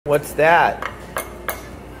What's that?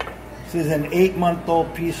 This is an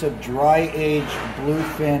 8-month-old piece of dry-aged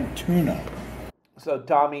bluefin tuna. So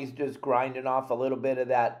Tommy's just grinding off a little bit of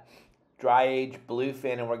that dry-aged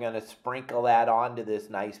bluefin, and we're going to sprinkle that onto this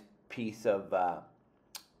nice piece of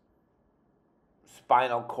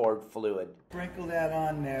spinal cord fluid. Sprinkle that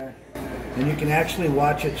on there, and you can actually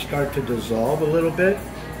watch it start to dissolve a little bit,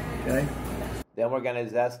 okay? Then we're going to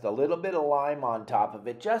zest a little bit of lime on top of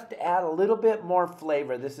it, just to add a little bit more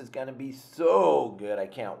flavor. This is going to be so good. I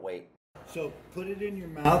can't wait. So put it in your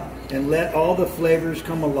mouth and let all the flavors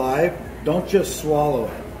come alive. Don't just swallow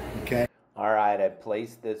it, okay? All right, I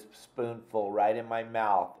placed this spoonful right in my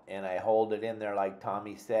mouth, and I hold it in there like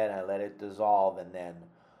Tommy said, and I let it dissolve, and then,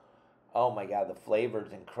 oh my God, the flavor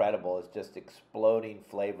is incredible. It's just exploding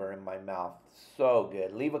flavor in my mouth. So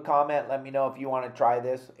good. Leave a comment. Let me know if you want to try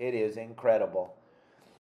this. It is incredible.